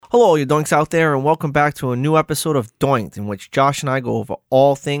Hello, all you Doinks out there, and welcome back to a new episode of Doink'd, in which Josh and I go over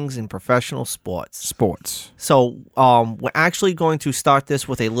all things in professional sports. So, we're actually going to start this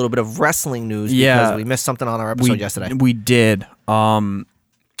with a little bit of wrestling news because we missed something on our episode yesterday. We did. So,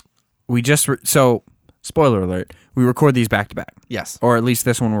 spoiler alert, we record these back to back. Yes. Or at least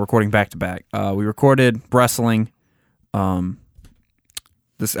this one we're recording back to back. We recorded wrestling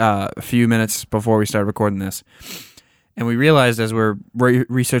this a few minutes before we started recording this. And we realized as we're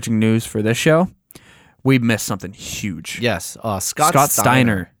researching news for this show, we missed something huge. Yes. Scott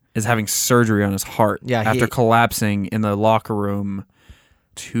Steiner is having surgery on his heart after collapsing in the locker room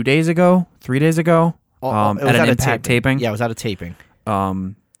 3 days ago, at an Impact taping. Yeah, it was at a taping.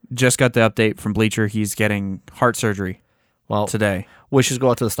 Just got the update from Bleacher. He's getting heart surgery today. Wishes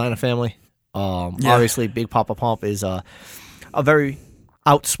go out to the Steiner family. Obviously, Big Papa Pump is a very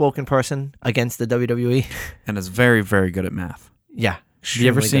outspoken person against the WWE, and is very, very good at math. Yeah, have you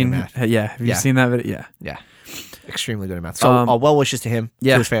ever seen? Have you seen that video? Yeah, extremely good at math. So, well wishes to him,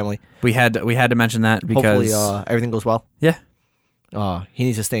 to his family. We had to mention that because hopefully everything goes well. Yeah, he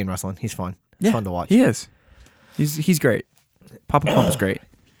needs to stay in wrestling. He's fun. It's fun to watch. He is. He's great. Papa Pump is great.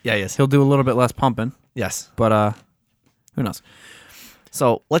 Yeah, he is. He'll do a little bit less pumping. Yes, but who knows?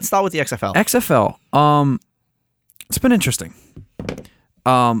 So let's start with the XFL. XFL. It's been interesting.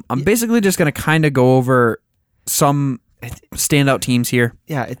 I'm basically just going to kind of go over some standout teams here.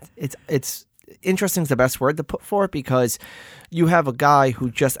 Yeah, it's interesting is the best word to put for it because you have a guy who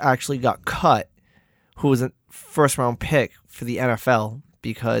just actually got cut who was a first-round pick for the NFL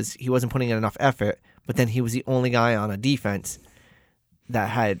because he wasn't putting in enough effort, but then he was the only guy on a defense that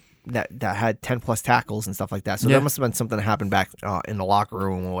had 10-plus tackles and stuff like that. So there must have been something that happened back in the locker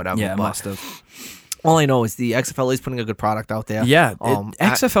room or whatever. Yeah, it must have. All I know is the XFL is putting a good product out there. Yeah,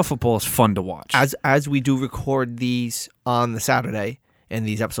 XFL football is fun to watch. As we do record these on the Saturday, and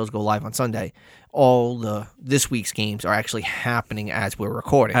these episodes go live on Sunday, all this week's games are actually happening as we're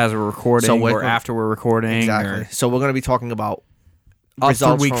recording. Or after we're recording. Exactly. So we're going to be talking about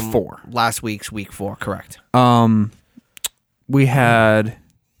results week from 4. Last week's week 4, correct. We had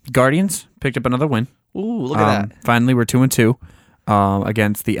Guardians picked up another win. Ooh, look at that. Finally, we're 2-2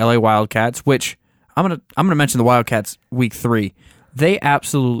 against the LA Wildcats, which I'm gonna mention the Wildcats week 3. They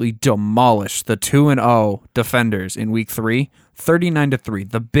absolutely demolished the 2-0 Defenders in week 3, 39-3,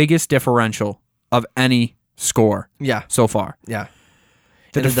 the biggest differential of any score so far. Yeah.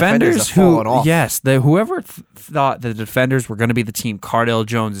 The Defenders whoever thought the Defenders were going to be the team Cardale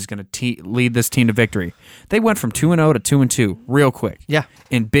Jones is going to lead this team to victory. They went from 2-0 to 2-2 real quick. Yeah.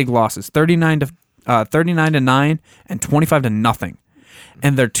 In big losses, 39-9 and 20-0.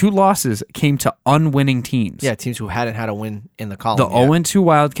 And their 2 losses came to unwinning teams. Yeah, teams who hadn't had a win in the column. The 0-2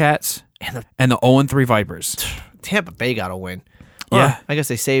 Wildcats and the 0-3 Vipers. Tampa Bay got a win. Yeah. I guess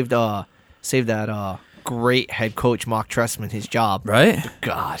they saved that great head coach Mark Trestman his job. Right?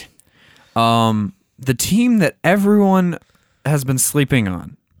 God. The team that everyone has been sleeping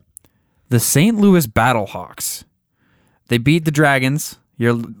on, the St. Louis Battlehawks. They beat the Dragons,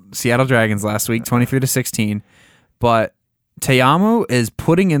 your Seattle Dragons last week, 23-16, but Te'amu is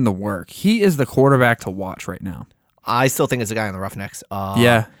putting in the work. He is the quarterback to watch right now. I still think it's a guy in the Roughnecks.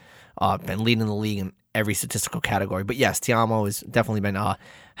 Been leading the league in every statistical category. But yes, Te'amu has definitely been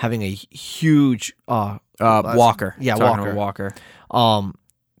having a huge Walker. Yeah, Walker.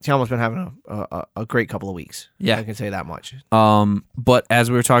 Te'amu's been having a great couple of weeks. Yeah, I can say that much. But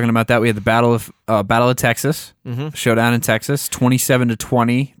as we were talking about that, we had the Battle of Texas, showdown in Texas,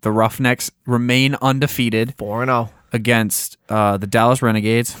 27-20. The Roughnecks remain undefeated, 4-0 against the Dallas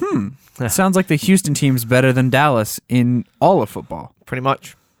Renegades. Sounds like the Houston team's better than Dallas in all of football. Pretty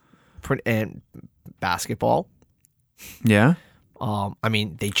much. And basketball. Yeah. I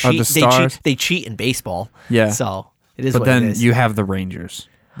mean, they cheat. They cheat in baseball. Yeah. So it is. But what then it is. you have the Rangers,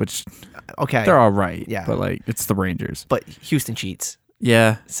 which they're all right. Yeah. But it's the Rangers. But Houston cheats.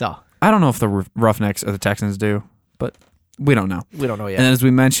 Yeah. So I don't know if the Roughnecks or the Texans do, but we don't know. We don't know yet. And as we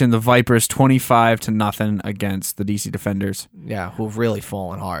mentioned, the Vipers 25-0 against the DC Defenders. Yeah, who've really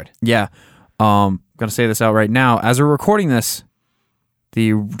fallen hard. Yeah. Gonna say this out right now. As we're recording this,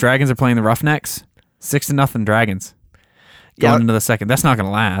 the Dragons are playing the Roughnecks. 6-0 Dragons. Going into the second. That's not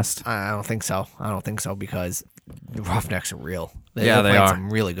gonna last. I don't think so. Because the Roughnecks are real. They are. Some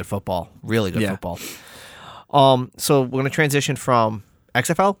really good football. Football. So we're gonna transition from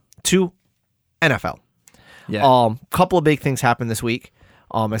XFL to NFL. Yeah. Couple of big things happened this week.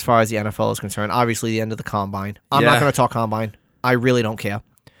 As far as the NFL is concerned, obviously the end of the combine. I'm not going to talk combine. I really don't care.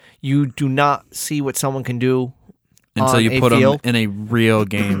 You do not see what someone can do until you put them in a real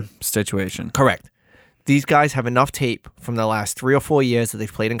game situation. Correct. These guys have enough tape from the last 3 or 4 years that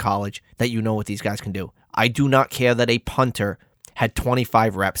they've played in college that you know what these guys can do. I do not care that a punter had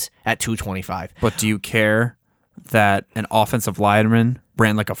 25 reps at 225. But do you care that an offensive lineman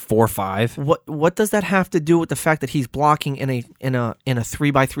ran like a 4.5? What does that have to do with the fact that he's blocking in a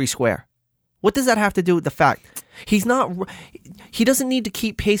 3x3 square? What does that have to do with the fact he doesn't need to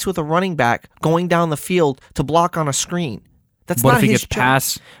keep pace with a running back going down the field to block on a screen? That's What not if he his gets job.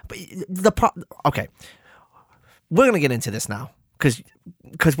 past? Okay, we're gonna get into this now because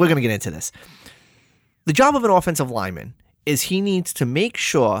we're gonna get into this. The job of an offensive lineman is he needs to make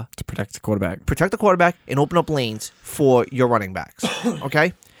sure To protect the quarterback. and open up lanes for your running backs.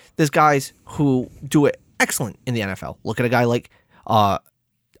 Okay, there's guys who do it excellent in the NFL. Look at a guy like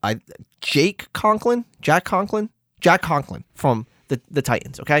Jack Conklin from the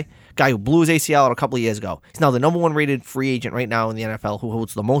Titans, okay? Guy who blew his ACL out a couple of years ago. He's now the number 1 rated free agent right now in the NFL who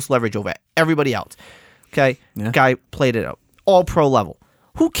holds the most leverage over everybody else. Okay? Yeah. Guy played it up. All pro level.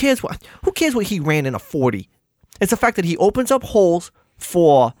 Who cares what he ran in a 40? It's the fact that he opens up holes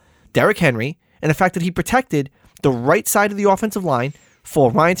for Derrick Henry and the fact that he protected the right side of the offensive line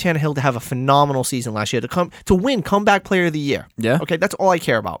for Ryan Tannehill to have a phenomenal season last year, to win comeback player of the year. Yeah. Okay, that's all I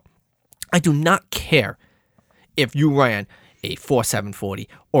care about. I do not care if you ran a 4.7 40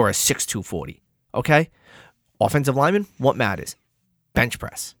 or a 6.2 40. Okay? Offensive lineman, what matters? Bench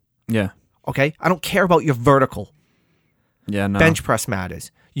press. Yeah. Okay? I don't care about your vertical. Yeah, no. Bench press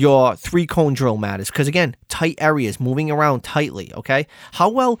matters. Your 3-cone drill matters. Because again, tight areas, moving around tightly. Okay? How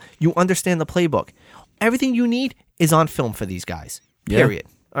well you understand the playbook. Everything you need is on film for these guys. Period.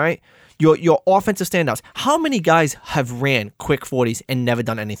 All right? Your offensive standouts. How many guys have ran quick 40s and never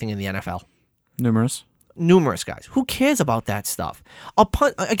done anything in the NFL? Numerous guys. Who cares about that stuff? A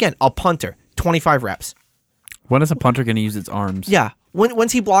punter, 25 reps. When is a punter going to use its arms? Yeah.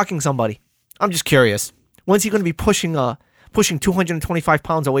 When's he blocking somebody? I'm just curious. When's he going to be pushing 225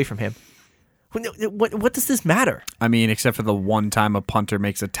 pounds away from him? What does this matter? I mean, except for the one time a punter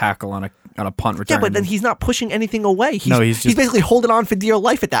makes a tackle on a punt return. Yeah, but then he's not pushing anything away. He's basically holding on for dear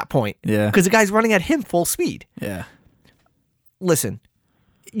life at that point. Yeah. Because the guy's running at him full speed. Yeah. Listen,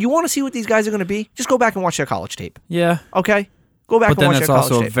 you want to see what these guys are going to be? Just go back and watch their college tape. Yeah. Okay? Go back But and then watch it's their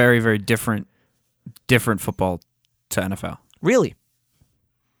college also tape. a very, very different football to NFL. Really?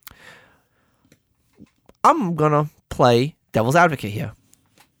 I'm going to play devil's advocate here.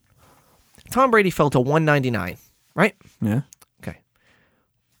 Tom Brady fell to 199, right? Yeah. Okay.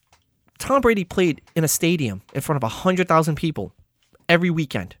 Tom Brady played in a stadium in front of 100,000 people every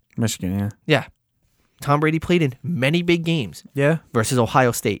weekend. Michigan, yeah. Yeah. Tom Brady played in many big games. Yeah. Versus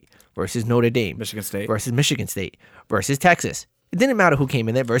Ohio State, versus Notre Dame, Michigan State. versus Michigan State, versus Texas. It didn't matter who came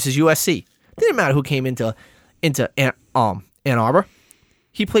in there versus USC. It didn't matter who came into Ann Arbor.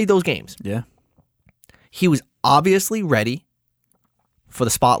 He played those games. Yeah. He was obviously ready for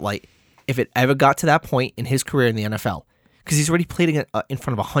the spotlight if it ever got to that point in his career in the NFL. Because he's already played in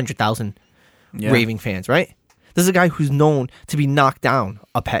front of 100,000 raving fans, right? This is a guy who's known to be knocked down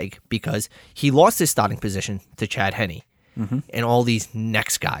a peg because he lost his starting position to Chad Henne and all these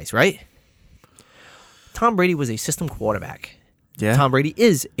next guys, right? Tom Brady was a system quarterback. Yeah. Tom Brady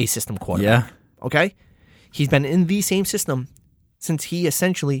is a system quarterback. Yeah. Okay? He's been in the same system since he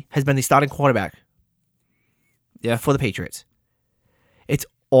essentially has been the starting quarterback for the Patriots. It's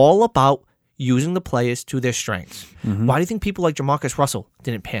all about using the players to their strengths. Why do you think people like Jamarcus Russell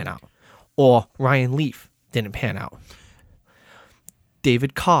didn't pan out? Or Ryan Leaf didn't pan out?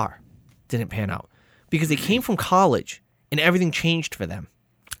 David Carr didn't pan out. Because they came from college and everything changed for them.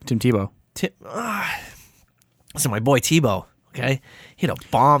 Tim Tebow. Listen, my boy Tebow, okay? He hit a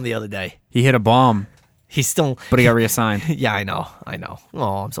bomb the other day. He hit a bomb, He's still... but he got reassigned. Yeah, I know.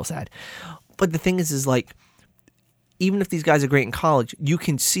 Oh, I'm so sad. But the thing is like, even if these guys are great in college, you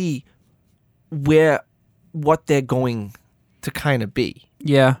can see what they're going to kind of be.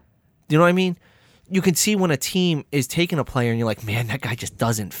 Yeah. Do you know what I mean? You can see when a team is taking a player and you're like, man, that guy just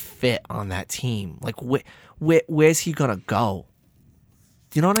doesn't fit on that team. Like, where's he going to go?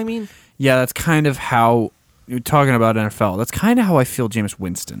 Do you know what I mean? Yeah, that's kind of how, you're talking about NFL, that's kind of how I feel Jameis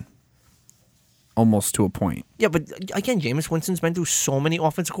Winston. Almost to a point. Yeah, but again, Jameis Winston's been through so many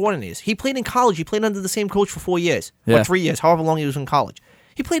offensive coordinators. He played in college. He played under the same coach for 4 years. Yeah. Or 3 years, however long he was in college.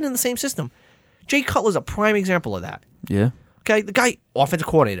 He played in the same system. Jay Cutler's a prime example of that. Yeah. Okay, the guy, offensive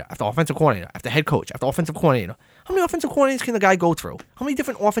coordinator after offensive coordinator after head coach after offensive coordinator. How many offensive coordinators can the guy go through? How many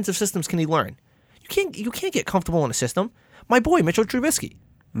different offensive systems can he learn? You can't get comfortable in a system. My boy, Mitchell Trubisky.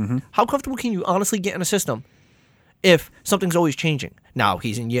 How comfortable can you honestly get in a system if something's always changing? Now,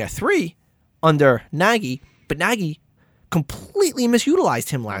 he's in year 3 under Nagy, but Nagy completely misutilized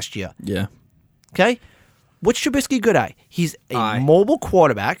him last year. Yeah. Okay? What's Trubisky good at? He's a Aye. mobile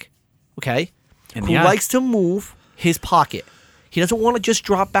quarterback, okay, In who the eye. likes to move his pocket. He doesn't want to just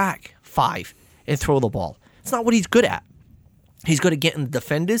drop back 5 and throw the ball. It's not what he's good at. He's good at getting the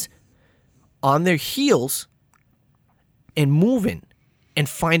defenders on their heels and moving and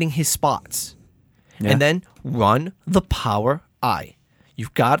finding his spots. Yeah. And then run the power I.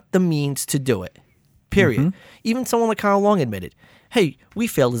 You've got the means to do it. Period. Mm-hmm. Even someone like Kyle Long admitted, hey, we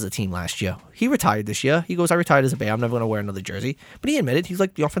failed as a team last year. He retired this year. He goes, I retired as a Bear. I'm never going to wear another jersey. But he admitted, he's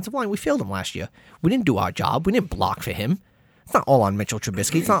like, the offensive line, we failed him last year. We didn't do our job. We didn't block for him. It's not all on Mitchell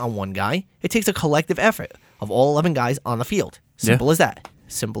Trubisky. It's not on one guy. It takes a collective effort of all 11 guys on the field. Simple as that.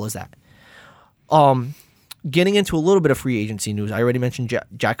 Simple as that. Getting into a little bit of free agency news. I already mentioned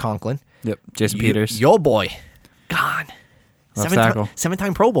Jack Conklin. Yep. Jason Peters. Your boy. Gone. Left tackle.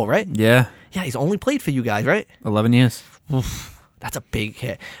 Seven-time Pro Bowl, right? Yeah. Yeah, he's only played for you guys, right? 11 years. That's a big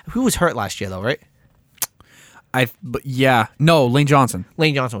hit. Who was hurt last year, though, right? But yeah. No, Lane Johnson.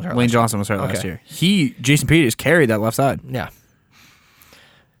 Lane Johnson was hurt Lane last year. Johnson was hurt last Okay. year. Jason Peters carried that left side. Yeah.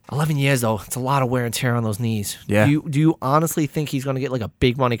 11 years, though. It's a lot of wear and tear on those knees. Yeah. Do you honestly think he's going to get like a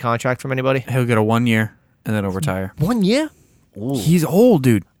big money contract from anybody? He'll get a 1 year and then he'll retire. 1 year? Ooh. He's old,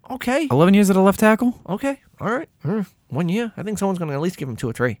 dude. Okay. 11 years at a left tackle? Okay. All right. 1 year. I think someone's going to at least give him 2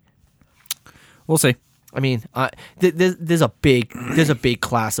 or 3. We'll see. I mean, there's a big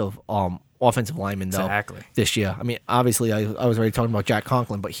class of offensive linemen though Exactly. this year. I mean, obviously I was already talking about Jack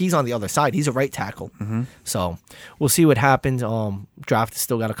Conklin, but he's on the other side. He's a right tackle. Mm-hmm. So we'll see what happens. Draft has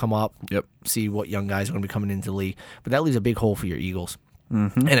still got to come up. Yep. See what young guys are going to be coming into the league. But that leaves a big hole for your Eagles.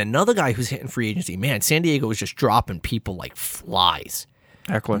 Mm-hmm. And another guy who's hitting free agency. Man, San Diego is just dropping people like flies.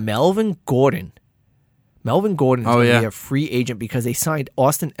 Eckler. Melvin Gordon. Melvin Gordon is Oh, going to yeah. be a free agent because they signed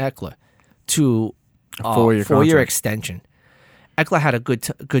Austin Eckler to A 4-year four-year contract. extension. Eckler had a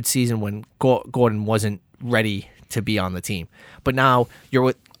good season when Gordon wasn't ready to be on the team, but now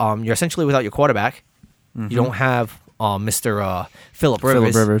you're essentially without your quarterback. Mm-hmm. You don't have Mr. Phillip Rivers.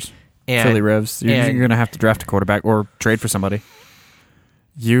 Phillip Rivers. And- Philly Rivs. You're and- going to have to draft a quarterback or trade for somebody.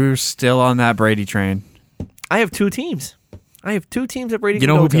 You're still on that Brady train. I have 2 teams. That Brady You can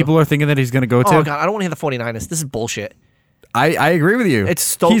know go who to. people are thinking that he's going to go to? Oh, God, I don't want to hear the 49ers. This is bullshit. I agree with you.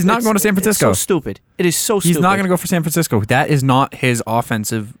 He's not going to San Francisco. It's so stupid. It is so stupid. He's not going to go for San Francisco. That is not his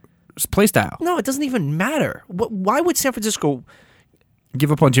offensive play style. No, it doesn't even matter. Why would San Francisco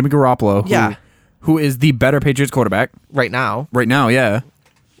Give up on Jimmy Garoppolo, Yeah. who is the better Patriots quarterback right now? right now, yeah.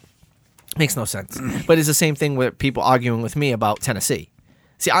 Makes no sense. But it's the same thing with people arguing with me about Tennessee.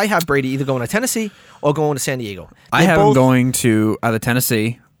 See, I have Brady either going to Tennessee or going to San Diego. I They're have him both- going to either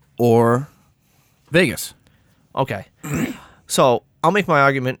Tennessee or Vegas. Okay. So I'll make my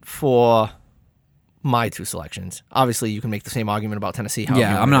argument for my 2 selections. Obviously, you can make the same argument about Tennessee. however you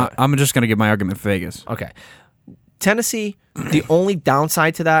Yeah, wanna do it. I'm just going to give my argument for Vegas. Okay. Tennessee, the only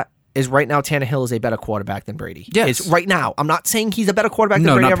downside to that is right now Tannehill is a better quarterback than Brady. Yes. It's right now. I'm not saying he's a better quarterback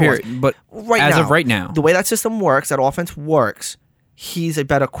No, than Brady not ever was. period. But Right as now, of right now. the way that system works, that offense works, he's a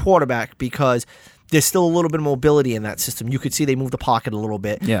better quarterback because there's still a little bit of mobility in that system. You could see they move the pocket a little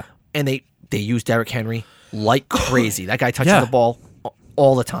bit. Yeah. And they use Derrick Henry like crazy. That guy touches Yeah. the ball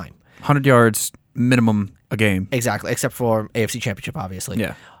all the time. 100 yards minimum a game. Exactly, except for AFC Championship, obviously.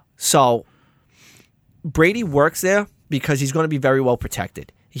 Yeah. So Brady works there because he's going to be very well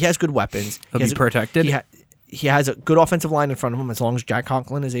protected. He has good weapons. He'll He has be protected. He has a good offensive line in front of him as long as Jack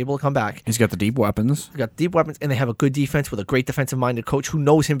Conklin is able to come back. He's got the deep weapons. They got deep weapons, and they have a good defense with a great defensive-minded coach who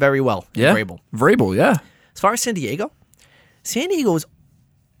knows him very well. Yeah. Vrabel. Yeah. As far as San Diego is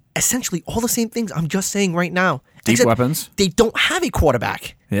essentially all the same things I'm just saying right now. Deep except weapons. They don't have a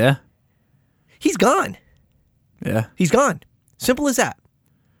quarterback. Yeah. He's gone. Yeah. He's gone. Simple as that.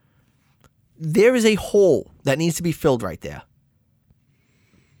 There is a hole that needs to be filled right there.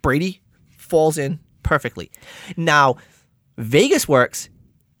 Brady falls in perfectly. Now, Vegas works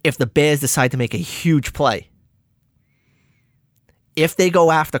if the Bears decide to make a huge play. If they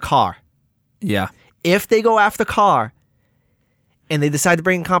go after Carr. Yeah. If they go after Carr and they decide to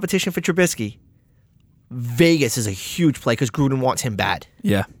bring in competition for Trubisky, Vegas is a huge play because Gruden wants him bad.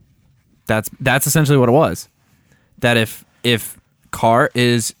 Yeah. That's essentially what it was. That if Carr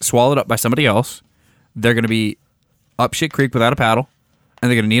is swallowed up by somebody else, they're going to be up shit creek without a paddle, and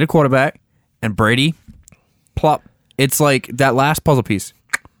they're going to need a quarterback, and Brady, plop. It's like that last puzzle piece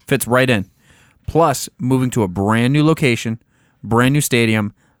fits right in. Plus, moving to a brand new location, brand new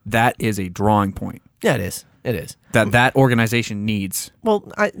stadium, that is a drawing point Yeah, it is. It is. that organization needs.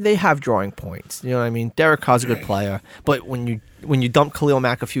 Well, they have drawing points. You know what I mean? Derek Carr's a good player, but when you dumped Khalil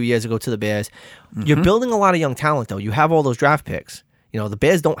Mack a few years ago to the Bears, you're building a lot of young talent, though. You have all those draft picks. The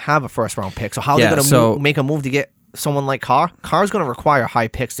Bears don't have a first round pick, so how are they going to make a move to get someone like Carr? Carr's going to require high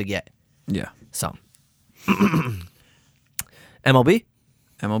picks to get. Yeah. So, MLB?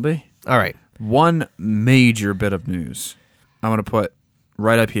 MLB. All right. One major bit of news I'm going to put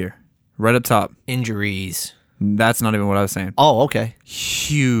right up here, right up top. Injuries. That's not even what I was saying. Oh, okay.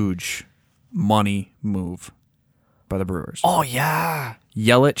 Huge money move by the Brewers. Oh, yeah.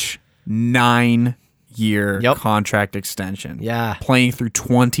 Yelich, 9-year contract extension. Yeah. Playing through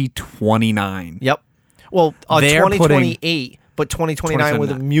 2029. Yep. Well, 2028, but 2029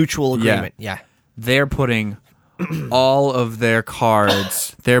 with a mutual agreement. Yeah. They're putting all of their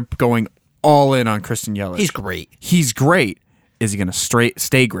cards. They're going all in on Christian Yelich. He's great. He's great. Is he going to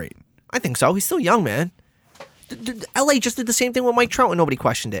stay great? I think so. He's still young, man. LA just did the same thing with Mike Trout and nobody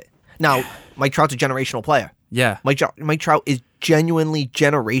questioned it. Now, Mike Trout's a generational player. Yeah. Mike Trout is genuinely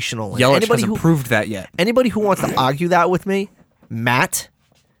generational. Yelich hasn't proved that yet. Anybody who wants to argue that with me, Matt,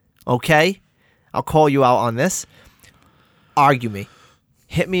 okay, I'll call you out on this. Argue me.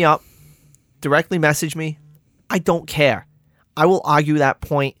 Hit me up. Directly message me. I don't care. I will argue that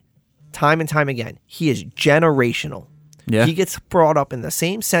point time and time again. He is generational. Yeah. He gets brought up in the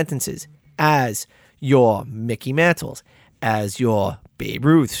same sentences as your Mickey Mantles, as your Babe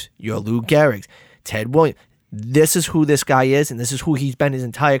Ruths, your Lou Gehrig's, Ted Williams. This is who this guy is, and this is who he's been his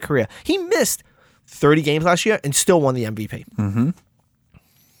entire career. He missed 30 games last year and still won the MVP. Mm-hmm.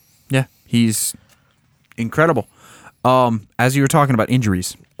 Yeah, he's incredible. As you were talking about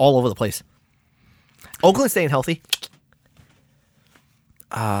injuries. All over the place. Oakland staying healthy.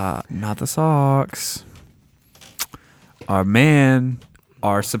 Not the Sox. Our man,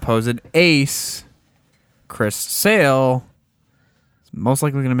 our supposed ace, Chris Sale, is most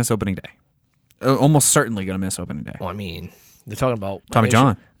likely going to miss opening day. Almost certainly going to miss opening day. Well, I mean, they're talking about Tommy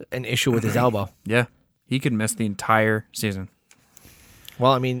John. An issue with his elbow. Yeah, he could miss the entire season.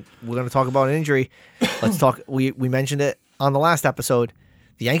 Well, I mean, we're going to talk about an injury. Let's talk. We mentioned it on the last episode.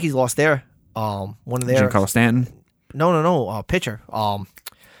 The Yankees lost their one of their Giancarlo Stanton. No, pitcher.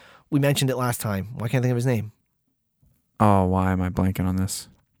 We mentioned it last time. Why can't I think of his name? Oh, why am I blanking on this?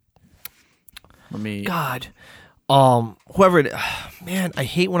 God. Whoever it, man, I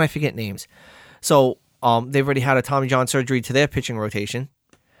hate when I forget names. So, they've already had a Tommy John surgery to their pitching rotation.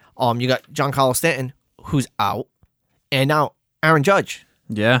 You got Giancarlo Stanton, who's out, and now Aaron Judge.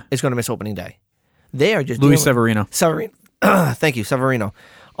 Yeah, is going to miss opening day. They are just Luis Severino. Thank you, Severino.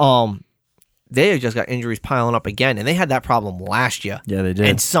 They just got injuries piling up again, and they had that problem last year. Yeah, they did.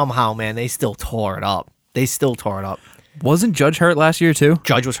 And somehow, man, they still tore it up. Wasn't Judge hurt last year too?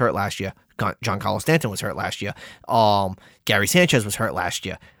 Judge was hurt last year. Giancarlo Stanton was hurt last year. Gary Sanchez was hurt last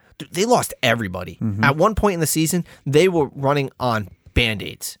year. They lost everybody. Mm-hmm. At one point in the season, they were running on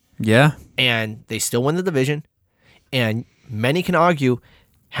Band-Aids. Yeah. And they still win the division. And many can argue,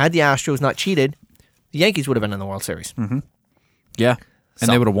 had the Astros not cheated, the Yankees would have been in the World Series. Mm-hmm. Yeah. And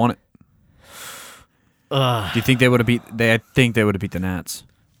they would have won it. Do you think they would have beat? I think they would have beat the Nats.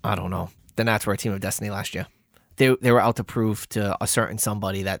 I don't know. The Nats were a team of destiny last year. They were out to prove to a certain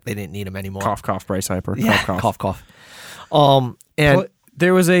somebody that they didn't need him anymore. Cough, cough, Bryce Harper. Yeah, cough, cough. And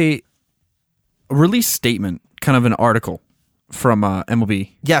there was a release statement, kind of an article from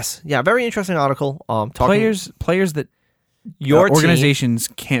MLB. Yes, yeah, very interesting article. Players that your organizations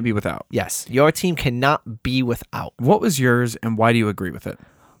can't be without. Yes, your team cannot be without. What was yours, and why do you agree with it?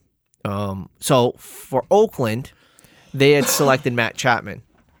 So for Oakland, they had selected Matt Chapman.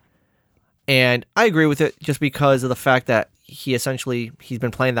 And I agree with it just because of the fact that he's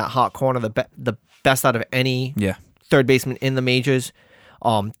been playing that hot corner, the best out of any third baseman in the majors.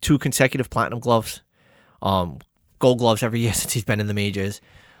 2 consecutive platinum gloves, gold gloves every year since he's been in the majors.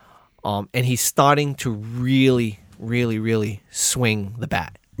 And he's starting to really, really, really swing the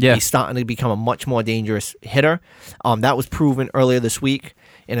bat. Yeah. He's starting to become a much more dangerous hitter. That was proven earlier this week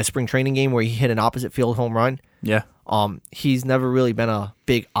in a spring training game where he hit an opposite field home run. Yeah. He's never really been a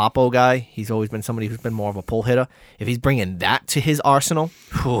big oppo guy. He's always been somebody who's been more of a pull hitter. If he's bringing that to his arsenal,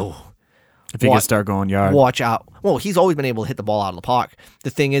 if he can start going yard, watch out. Well, he's always been able to hit the ball out of the park. The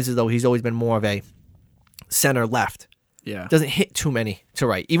thing is though, he's always been more of a center left. Yeah. Doesn't hit too many to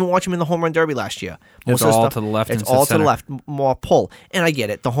right. Even watch him in the home run derby last year. It's all to the left. It's all to the left, more pull. And I get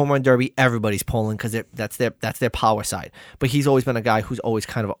it. The home run derby, everybody's pulling because that's their power side. But he's always been a guy who's always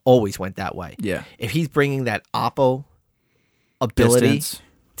went that way. Yeah. If he's bringing that oppo ability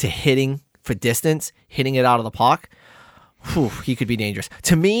to hitting for distance, hitting it out of the park, he could be dangerous.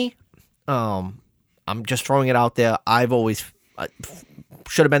 To me, I'm just throwing it out there. I've always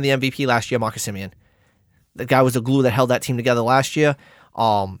should have been the MVP last year, Marcus Semien. The guy was the glue that held that team together last year.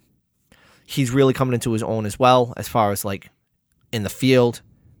 He's really coming into his own as well, as far as like in the field.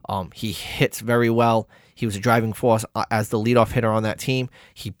 He hits very well. He was a driving force as the leadoff hitter on that team.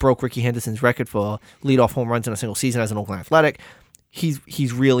 He broke Ricky Henderson's record for leadoff home runs in a single season as an Oakland Athletic.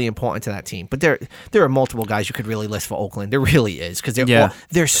 He's really important to that team. But there are multiple guys you could really list for Oakland. There really is, because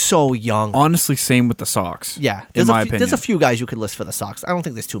they're so young. Honestly, same with the Sox. Yeah, in my opinion. There's a few guys you could list for the Sox. I don't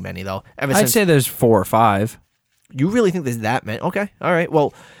think there's too many, though. I'd say there's 4 or 5. You really think there's that many? Okay, all right.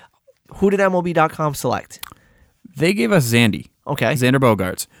 Well, who did MLB.com select? They gave us Zandy. Okay. Xander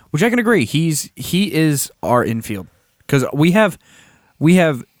Bogaerts, which I can agree. He is our infield, because we have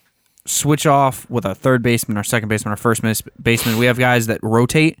switch off with our third baseman, our second baseman, our first baseman. We have guys that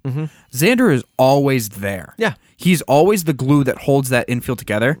rotate. Mm-hmm. Xander is always there. Yeah. He's always the glue that holds that infield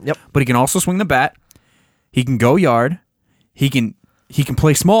together. Yep. But he can also swing the bat. He can go yard. He can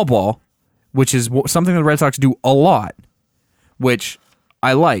play small ball, which is something the Red Sox do a lot, which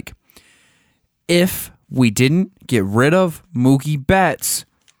I like. If we didn't get rid of Mookie Betts,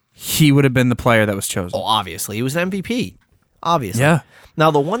 he would have been the player that was chosen. Oh, obviously. He was an MVP. Obviously. Yeah. Now,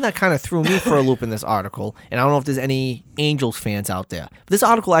 the one that kind of threw me for a loop in this article, and I don't know if there's any Angels fans out there, but this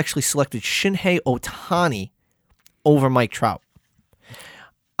article actually selected Shinhei Ohtani over Mike Trout.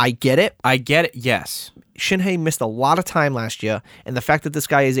 I get it. Yes. Shinhei missed a lot of time last year, and the fact that this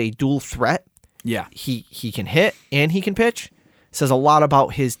guy is a dual threat, yeah, he can hit and he can pitch, says a lot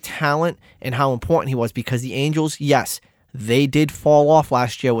about his talent and how important he was, because the Angels, yes, they did fall off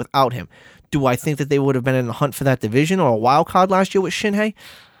last year without him. Do I think that they would have been in the hunt for that division or a wild card last year with Shinhei?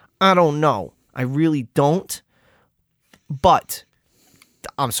 I don't know. I really don't. But,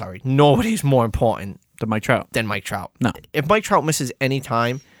 I'm sorry, nobody's more important than Mike Trout. No. If Mike Trout misses any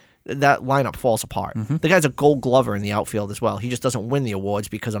time, that lineup falls apart. Mm-hmm. The guy's a Gold Glover in the outfield as well. He just doesn't win the awards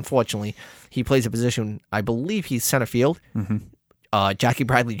because, unfortunately, he plays a position, I believe he's center field. Mm-hmm. Jackie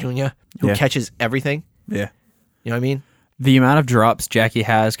Bradley Jr., who catches everything. Yeah. You know what I mean? The amount of drops Jackie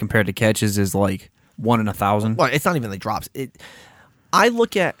has compared to catches is like 1 in 1,000. Well, it's not even the drops. I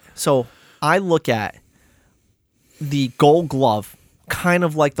look at the Gold Glove kind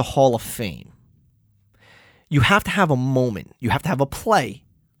of like the Hall of Fame. You have to have a moment. You have to have a play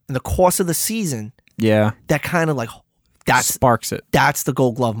in the course of the season. Yeah. That kind of like that sparks it. That's the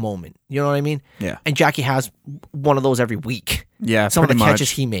Gold Glove moment. You know what I mean? Yeah. And Jackie has one of those every week. Yeah. Some of the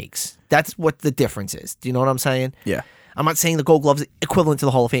catches he makes. That's what the difference is. Do you know what I'm saying? Yeah. I'm not saying the Gold Glove's equivalent to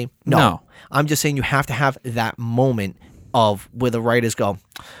the Hall of Fame. No. I'm just saying you have to have that moment of where the writers go,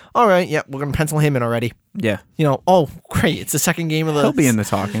 all right, yeah, we're going to pencil him in already. Yeah. You know, oh, great, it's the second game of the... He'll be in the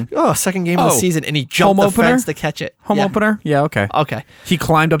talking. Second game of the season, and he jumped the fence to catch it. Home opener? Yeah, okay. Okay. He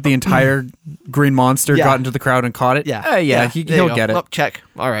climbed up the entire green monster, got into the crowd, and caught it? Yeah. He'll get it. Oh, check.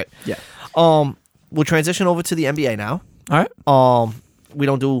 All right. Yeah. We'll transition over to the NBA now. All right. We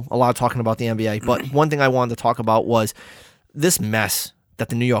don't do a lot of talking about the NBA, but one thing I wanted to talk about was this mess that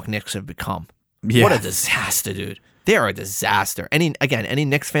the New York Knicks have become. Yeah. What a disaster, dude. They're a disaster. Any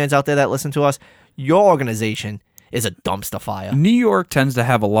Knicks fans out there that listen to us, your organization is a dumpster fire. New York tends to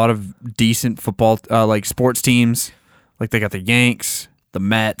have a lot of decent football, like sports teams. Like they got the Yanks, the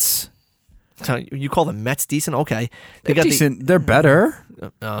Mets. So you call the Mets decent? Okay. They're decent. They're better.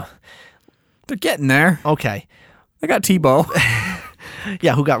 They're getting there. Okay. They got Tebow.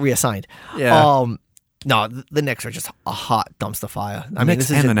 Yeah, who got reassigned. Yeah. No, the Knicks are just a hot dumpster fire. I mean, this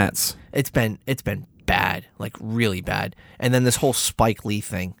is the Nets. It's been bad, like really bad. And then this whole Spike Lee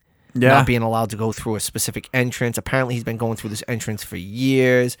thing, not being allowed to go through a specific entrance. Apparently, he's been going through this entrance for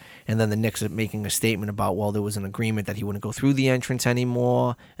years. And then the Knicks are making a statement about, well, there was an agreement that he wouldn't go through the entrance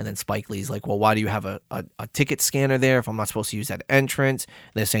anymore. And then Spike Lee's like, well, why do you have a ticket scanner there if I'm not supposed to use that entrance?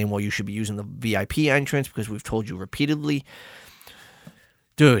 And they're saying, well, you should be using the VIP entrance because we've told you repeatedly.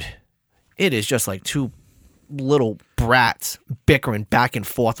 Dude, it is just like two little brats bickering back and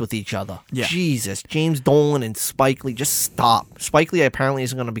forth with each other. Yeah. Jesus, James Dolan and Spike Lee, just stop. Spike Lee apparently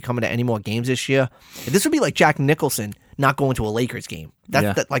isn't going to be coming to any more games this year. This would be like Jack Nicholson not going to a Lakers game.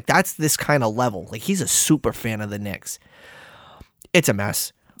 That's this kind of level. Like, he's a super fan of the Knicks. It's a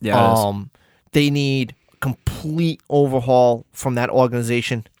mess. Yeah. They need complete overhaul from that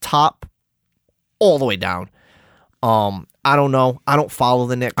organization, top all the way down. I don't know. I don't follow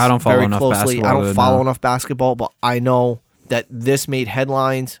the Knicks very closely. I don't follow enough basketball, but I know that this made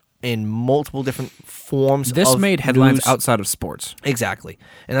headlines in multiple different forms. This made headlines outside of sports. Exactly.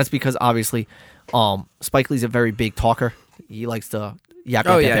 And that's because, obviously, Spike Lee's a very big talker. He likes to yap.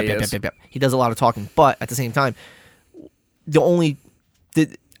 He does a lot of talking. But at the same time, I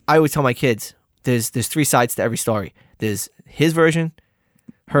always tell my kids, there's 3 sides to every story. There's his version,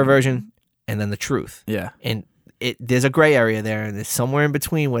 her version, and then the truth. Yeah. And there's a gray area there, and there's somewhere in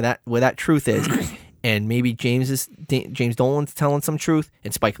between where that truth is. and maybe James Dolan's telling some truth,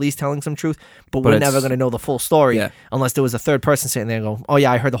 and Spike Lee's telling some truth, but we're never going to know the full story unless there was a third person sitting there and go, oh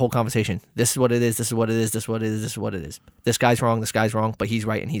yeah, I heard the whole conversation. This is what it is. This is what it is. This is what it is. This is what it is. This guy's wrong. This guy's wrong, but he's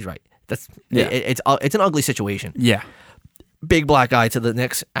right and he's right. It's an ugly situation. Yeah. Big black eye to the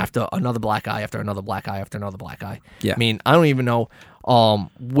Knicks after another black eye after another black eye after another black eye. Yeah. I mean, I don't even know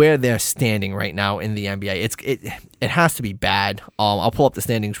where they're standing right now in the NBA. It has to be bad. I'll pull up the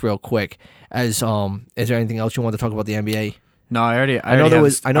standings real quick. Is there anything else you want to talk about the NBA? No, I already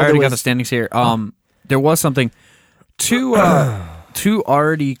got the standings here. There was something. Two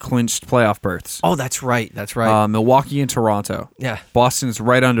already clinched playoff berths. Oh, that's right. Milwaukee and Toronto. Yeah. Boston's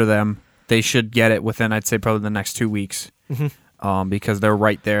right under them. They should get it within, I'd say, probably the next 2 weeks. Because they're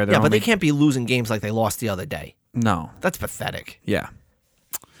right there. But they can't be losing games like they lost the other day. No. That's pathetic. Yeah.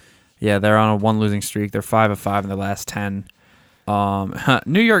 Yeah, they're on a 1 losing streak. They're 5-5 in their last 10.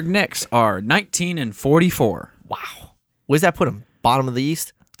 New York Knicks are 19-44. Wow. Where's that put them? Bottom of the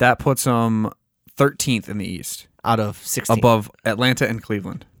East? That puts them 13th in the East. Out of 16. Above Atlanta and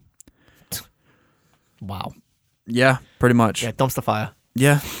Cleveland. Wow. Yeah, pretty much. Yeah, dumpster fire.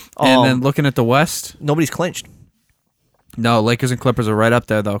 Yeah. And then looking at the West. Nobody's clinched. No, Lakers and Clippers are right up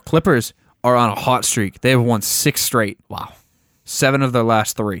there, though. Clippers are on a hot streak. They have won 6 straight. Wow. 7 of their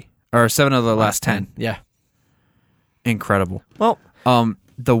last 3. Or 7 of their last 10. Yeah. Incredible. Well,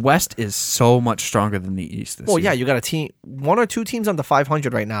 the West is so much stronger than the East this year. Yeah, you got a team, 1 or 2 teams under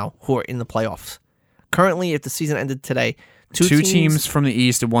 500 right now who are in the playoffs. Currently, if the season ended today, two teams from the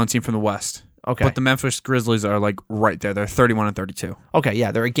East and 1 team from the West. Okay. But the Memphis Grizzlies are like right there. They're 31-32. Okay,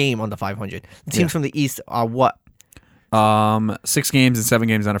 yeah, they're a game under 500. The teams from the East are what? 6 games and 7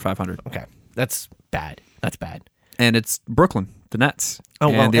 games under 500. Okay, that's bad. And it's Brooklyn, the Nets,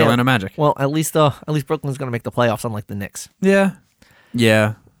 and the Orlando Magic. Well, at least Brooklyn's going to make the playoffs, unlike the Knicks. Yeah.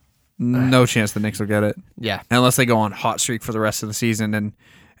 No chance the Knicks will get it. Yeah, unless they go on hot streak for the rest of the season and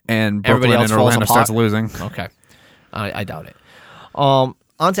everybody Brooklyn else and Orlando starts losing. Okay, I doubt it. On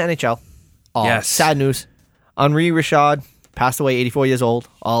to NHL. Yes. Sad news. Henri Richard passed away, 84 years old.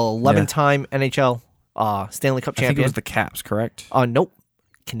 11-time NHL Stanley Cup champion. I think it was the Caps, correct? Nope.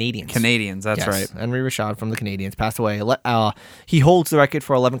 Canadians, that's right. Henri Richard from the Canadians passed away. He holds the record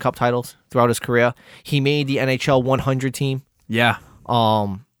for 11 Cup titles throughout his career. He made the NHL 100 team. Yeah.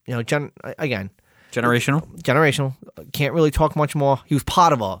 Again. Generational. Can't really talk much more. He was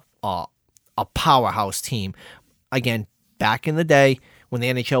part of a powerhouse team. Again, back in the day when the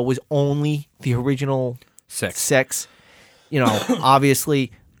NHL was only the original 6.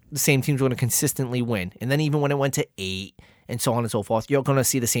 Obviously the same teams were going to consistently win. And then even when it went to 8 and so on and so forth, you're going to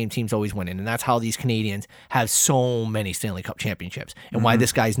see the same teams always winning. And that's how these Canadians have so many Stanley Cup championships and why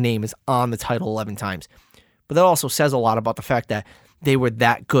this guy's name is on the title 11 times. But that also says a lot about the fact that they were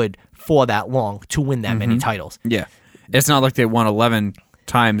that good for that long to win that many titles. Yeah. It's not like they won 11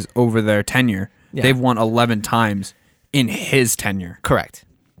 times over their tenure. Yeah. They've won 11 times in his tenure. Correct.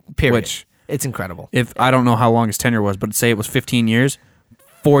 Period. Which, it's incredible. If I don't know how long his tenure was, but say it was 15 years,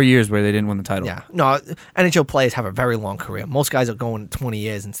 4 years where they didn't win the title. Yeah. No, NHL players have a very long career. Most guys are going 20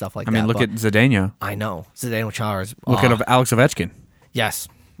 years and stuff like that. I mean, look at Zdeno. I know. Zdeno Chara. Look at Alex Ovechkin. Yes.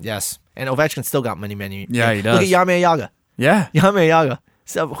 And Ovechkin still got many. Yeah, he does. Look at Jaromir Jagr. Yeah. Jaromir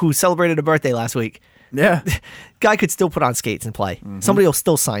Jagr, who celebrated a birthday last week. Yeah. Guy could still put on skates and play. Somebody will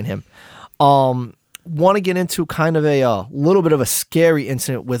still sign him. Want to get into kind of a little bit of a scary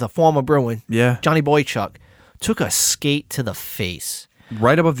incident with a former Bruin. Yeah. Johnny Boychuk took a skate to the face.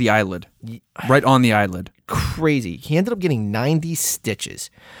 Right above the eyelid. Right on the eyelid. Crazy. He ended up getting 90 stitches.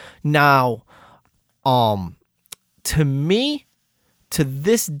 Now, to me, to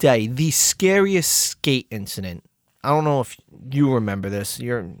this day, the scariest skate incident, I don't know if you remember this.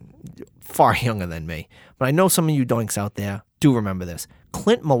 You're far younger than me. But I know some of you doinks out there do remember this.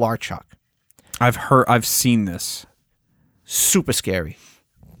 Clint Malarchuk. I've seen this. Super scary.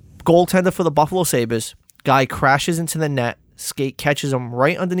 Goaltender for the Buffalo Sabres. Guy crashes into the net. Skate catches him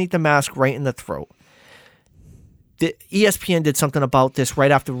right underneath the mask, right in the throat. The ESPN did something about this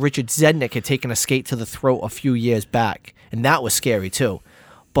right after Richard Zednik had taken a skate to the throat a few years back. And that was scary too.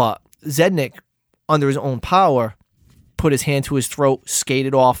 But Zednik, under his own power, put his hand to his throat,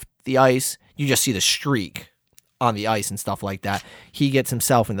 skated off the ice. You just see the streak on the ice and stuff like that. He gets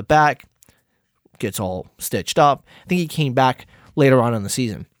himself in the back, gets all stitched up. I think he came back later on in the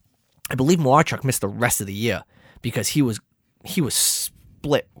season. I believe Malarchuk missed the rest of the year because he was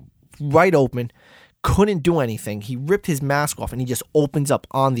split right open, couldn't do anything. He ripped his mask off and he just opens up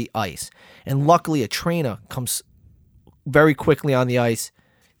on the ice. And luckily a trainer comes very quickly on the ice,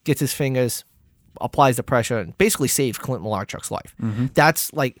 gets his fingers, applies the pressure, and basically saves Clint Malarchuk's life.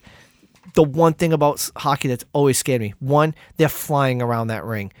 That's like the one thing about hockey that's always scared me. One, they're flying around that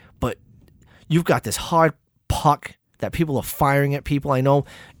ring, but you've got this hard puck that people are firing at people. I know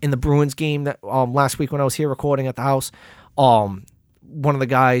in the Bruins game that last week when I was here recording at the house, one of the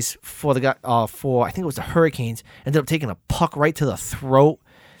guys for I think it was the Hurricanes ended up taking a puck right to the throat.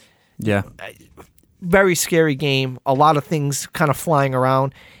 Yeah. Very scary game. A lot of things kind of flying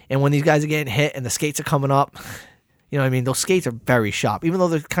around, and when these guys are getting hit and the skates are coming up, you know what I mean? Those skates are very sharp. Even though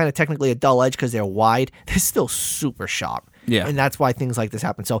they're kind of technically a dull edge because they're wide, they're still super sharp. Yeah. And that's why things like this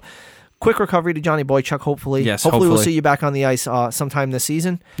happen. So, quick recovery to Johnny Boychuk, hopefully. Yes, hopefully we'll see you back on the ice sometime this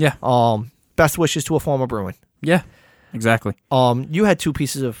season. Yeah. Best wishes to a former Bruin. Yeah, exactly. You had 2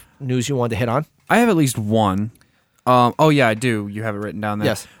 pieces of news you wanted to hit on. I have at least one. Oh, yeah, I do. You have it written down there.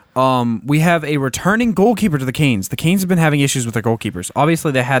 Yes. We have a returning goalkeeper to the Canes. The Canes have been having issues with their goalkeepers.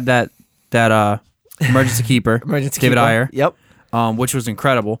 Obviously, they had that emergency keeper, David Ayer. Yep. Which was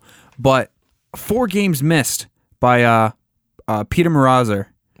incredible. But 4 games missed by Peter Mrazor.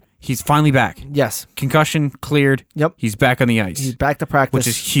 He's finally back. Yes. Concussion cleared. Yep. He's back on the ice. He's back to practice. Which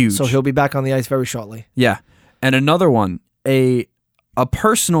is huge. So he'll be back on the ice very shortly. Yeah. And another one, a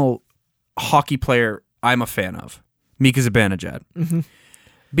personal hockey player I'm a fan of, Mika Zibanejad. Mm-hmm.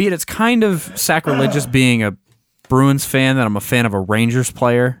 Be it it's kind of sacrilegious being a Bruins fan that I'm a fan of a Rangers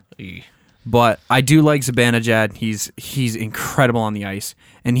player. But I do like Zibanejad. He's incredible on the ice.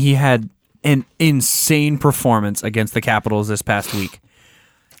 And he had an insane performance against the Capitals this past week.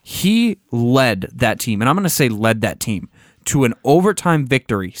 He led that team, and I'm going to say led that team, to an overtime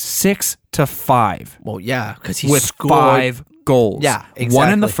victory, 6-5. Well, yeah, because he with scored 5 goals. Yeah, exactly.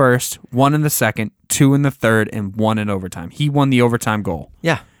 1 in the first, 1 in the second, 2 in the third, and 1 in overtime. He won the overtime goal.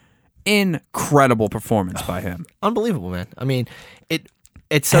 Yeah. Incredible performance by him. Unbelievable, man. I mean,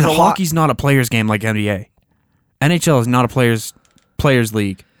 it says and a lot. hockey's not a players' game like NBA. NHL is not a players'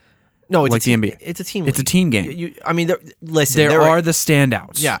 league. No, it's like the NBA. It's a team. It's a team game. I mean, listen. There are the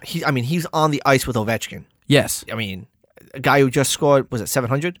standouts. Yeah, he's on the ice with Ovechkin. Yes. I mean, a guy who just scored, was it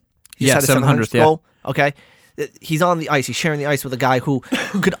 700? He just Yeah, had a 700th goal. Okay. He's on the ice. He's sharing the ice with a guy who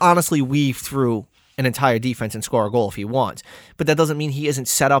could honestly weave through an entire defense and score a goal if he wants. But that doesn't mean he isn't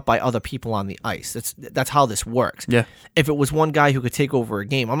set up by other people on the ice. That's how this works. Yeah. If it was one guy who could take over a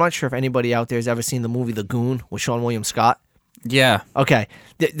game, I'm not sure if anybody out there has ever seen the movie The Goon with Sean William Scott. Yeah. Okay.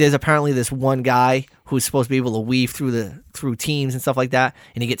 There's apparently this one guy who's supposed to be able to weave through teams and stuff like that,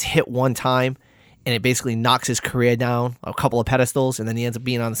 and he gets hit one time, and it basically knocks his career down a couple of pedestals, and then he ends up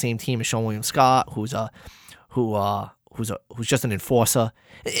being on the same team as Sean William Scott, who's just an enforcer.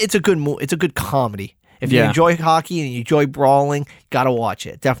 It's a good comedy. If you enjoy hockey and you enjoy brawling, gotta watch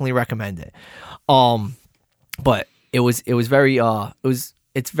it. Definitely recommend it. But it's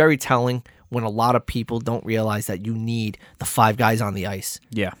very telling when a lot of people don't realize that you need the 5 guys on the ice.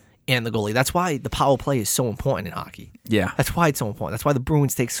 Yeah. And the goalie. That's why the power play is so important in hockey. Yeah. That's why it's so important. That's why the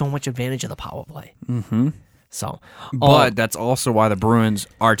Bruins take so much advantage of the power play. Mm-hmm. So, but that's also why the Bruins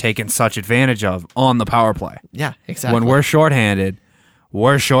are taken such advantage of on the power play. Yeah, exactly. When we're shorthanded,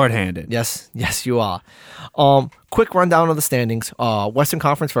 we're shorthanded. Yes, you are. Quick rundown of the standings. Western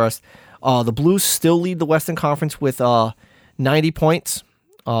Conference first. The Blues still lead the Western Conference with 90 points.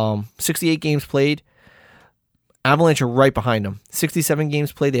 68 games played. Avalanche are right behind them. 67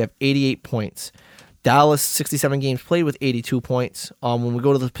 games played. They have 88 points. Dallas, 67 games played with 82 points. When we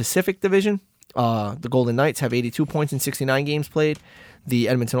go to the Pacific Division, the Golden Knights have 82 points in 69 games played. The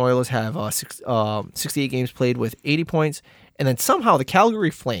Edmonton Oilers have 68 games played with 80 points. And then somehow the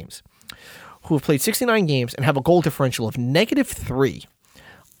Calgary Flames, who have played 69 games and have a goal differential of -3,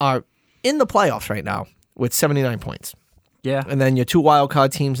 are in the playoffs right now with 79 points. Yeah. And then your 2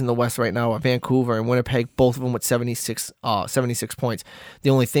 wildcard teams in the West right now are Vancouver and Winnipeg, both of them with 76 points.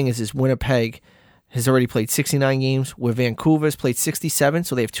 The only thing is Winnipeg has already played 69 games, where Vancouver's played 67,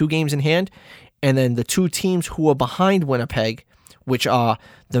 so they have 2 games in hand. And then the 2 teams who are behind Winnipeg, which are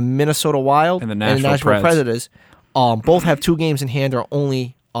the Minnesota Wild and the Nashville Predators, both have 2 games in hand, are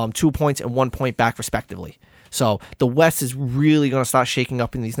only 2 points and 1 point back, respectively. So the West is really going to start shaking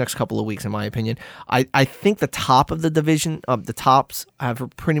up in these next couple of weeks, in my opinion. I think the top of the division, the tops, have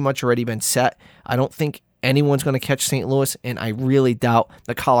pretty much already been set. I don't think anyone's going to catch St. Louis, and I really doubt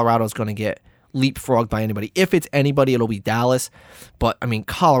that Colorado's going to get leapfrogged by anybody. If it's anybody, it'll be Dallas. But, I mean,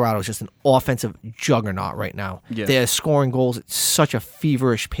 Colorado's just an offensive juggernaut right now. Yeah. They're scoring goals at such a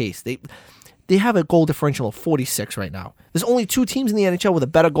feverish pace. They have a goal differential of 46 right now. There's only 2 teams in the NHL with a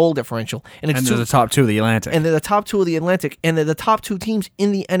better goal differential. And they're the top 2 of the Atlantic. And they're the top 2 of the Atlantic. And they're the top 2 teams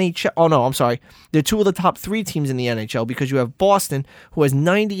in the NHL. Oh, no, I'm sorry. They're 2 of the top 3 teams in the NHL, because you have Boston, who has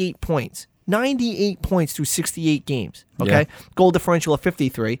 98 points. 98 points through 68 games. Okay, Yeah. goal differential of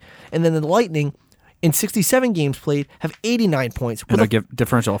 53, and then the Lightning in 67 games played have 89 points with And a a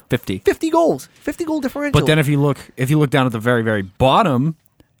differential of 50. 50 goals, 50 goal differential. But then if you look down at the very, very bottom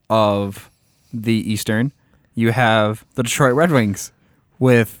of the Eastern, you have the Detroit Red Wings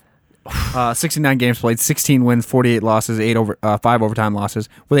with 69 games played, 16 wins, 48 losses, 5 overtime losses,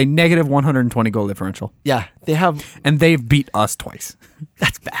 with a negative 120 goal differential. yeah, they have. And they've beat us twice.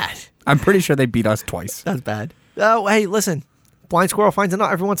 That's bad. I'm pretty sure they beat us twice. That's bad. Oh, hey, listen, blind squirrel finds a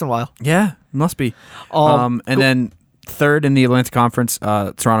nut every once in a while. Yeah, must be. Um, And then third in the Atlantic Conference,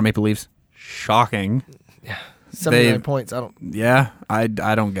 Toronto Maple Leafs. Shocking. 79 points. I don't. Yeah, I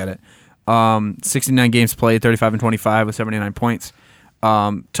don't get it. 69 games played, 35 and 25 with 79 points.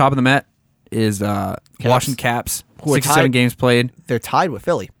 Top of the Met is Washington Caps, Who are 67 tied- games played. They're tied with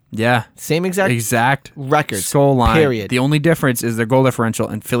Philly. Yeah, Same exact records, records. goal line. Period. The only difference is their goal differential,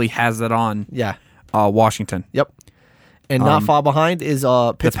 and Philly has that on Yeah. Washington. Yep. And not far behind is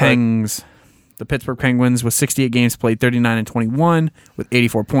The Pittsburgh. The Pittsburgh Penguins with 68 games played, 39 and 21 with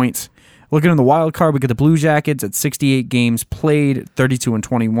 84 points. Looking in the wild card, we get the Blue Jackets at 68 games played, 32 and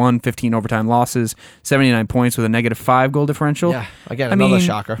 21, 15 overtime losses, 79 points with a negative 5 goal differential. Yeah, again, another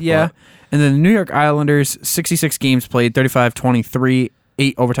shocker. Yeah. But- And then the New York Islanders, 66 games played, 35-23,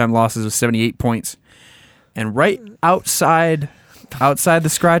 8 overtime losses with 78 points. And right outside the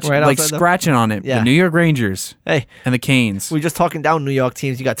scratch, Right like outside scratching on it, Yeah. the New York Rangers Hey, and the Canes. we're just talking down New York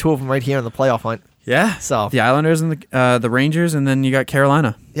teams. You got 2 of them right here in the playoff hunt. Yeah. So, The Islanders and the Rangers, and then you got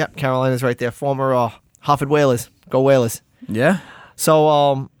Carolina. yep, Carolina's right there. Former Hartford Whalers. Go Whalers. Yeah.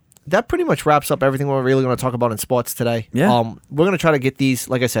 So, that pretty much wraps up everything we're really going to talk about in sports today. Yeah. We're going to try to get these,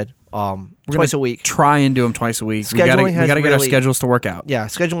 like I said, twice a week. Try and do them twice a week. Scheduling we has got to get our really- schedules to work out. Yeah,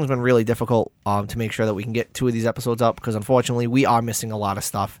 scheduling's been really difficult to make sure that we can get 2 of these episodes up because unfortunately we are missing a lot of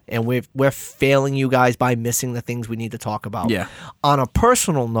stuff and we're failing you guys by missing the things we need to talk about. Yeah. On a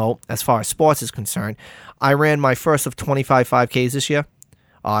personal note, as far as sports is concerned, I ran my first of 25 5Ks this year.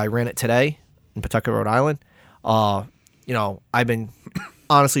 I ran it today in Pawtucket, Rhode Island. I've been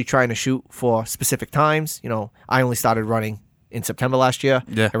honestly trying to shoot for specific times. I only started running in September last year.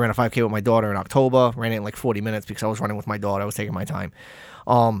 Yeah. I ran a 5K with my daughter in October. Ran it in like 40 minutes because I was running with my daughter. I was taking my time.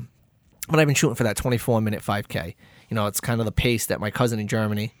 But I've been shooting for that 24-minute 5K. It's kind of the pace that my cousin in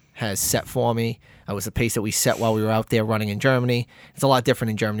Germany has set for me. It was the pace that we set while we were out there running in Germany. It's a lot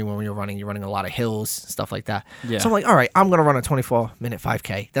different in Germany when you're running. You're running a lot of hills, stuff like that. Yeah. So I'm like, all right, I'm going to run a 24-minute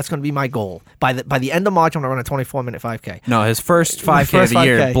 5K. That's going to be my goal. By the end of March, I'm going to run a 24-minute 5K. No, his first 5K first of the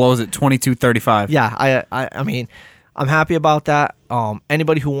year 5K. blows at 22:35. Yeah, I mean, I'm happy about that.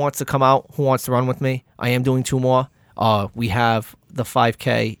 Anybody who wants to come out, who wants to run with me, I am doing 2 more. We have the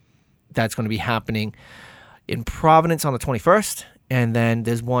 5K that's going to be happening in Providence on the 21st, and then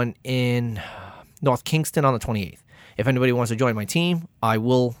there's one in North Kingston on the 28th. If anybody wants to join my team, I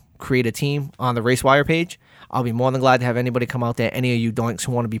will create a team on the RaceWire page. I'll be more than glad to have anybody come out there, any of you doinks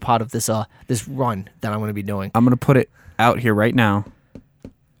who want to be part of this this run that I'm going to be doing. I'm going to put it out here right now.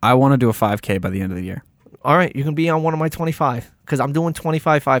 I want to do a 5K by the end of the year. All right, you can be on one of my 25 because I'm doing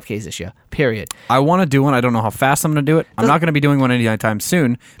 25 5Ks this year, period. I want to do one. I don't know how fast I'm going to do it. I'm not going to be doing one anytime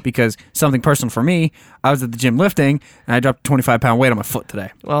soon because something personal for me, I was at the gym lifting and I dropped a 25-pound weight on my foot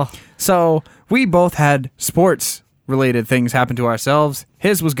today. Well, So we both had sports-related things happen to ourselves.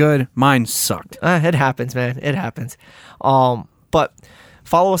 His was good. Mine sucked. it happens, man. It happens. But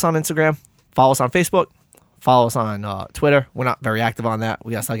follow us on Instagram. Follow us on Facebook. Follow us on Twitter. We're not very active on that.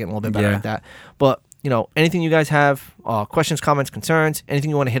 We got to start getting a little bit better Yeah. at that. But, anything you guys have, questions, comments, concerns, anything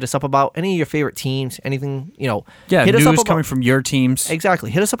you want to hit us up about, any of your favorite teams, anything, Yeah, hit us up news about, coming from your teams. Exactly.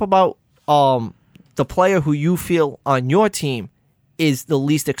 Hit us up about the player who you feel on your team is the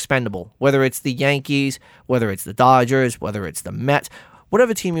least expendable, whether it's the Yankees, whether it's the Dodgers, whether it's the Mets,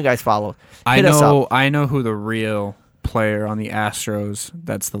 whatever team you guys follow. Hit us up. I know who the real player on the Astros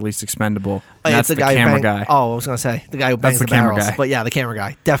that's the least expendable. And It's that's the guy who camera bang- guy. Oh, I was gonna say the guy who bangs the the camera barrels. guy. But yeah, the camera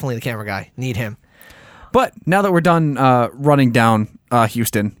guy, definitely the camera guy. Need him. But now that we're done running down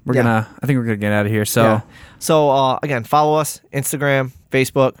Houston, I think we're gonna get out of here. So Yeah. So again, follow us Instagram,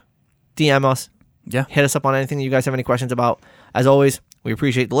 Facebook, DM us, yeah, hit us up on anything that you guys have any questions about. As always, we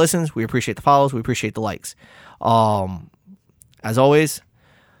appreciate the listens, we appreciate the follows, we appreciate the likes. As always,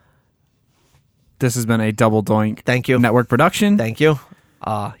 this has been a Double Doink thank you. Network production. Thank you.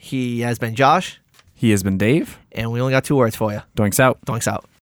 He has been Josh, He has been Dave. and we only got 2 words for you. Doinks out. Doinks out.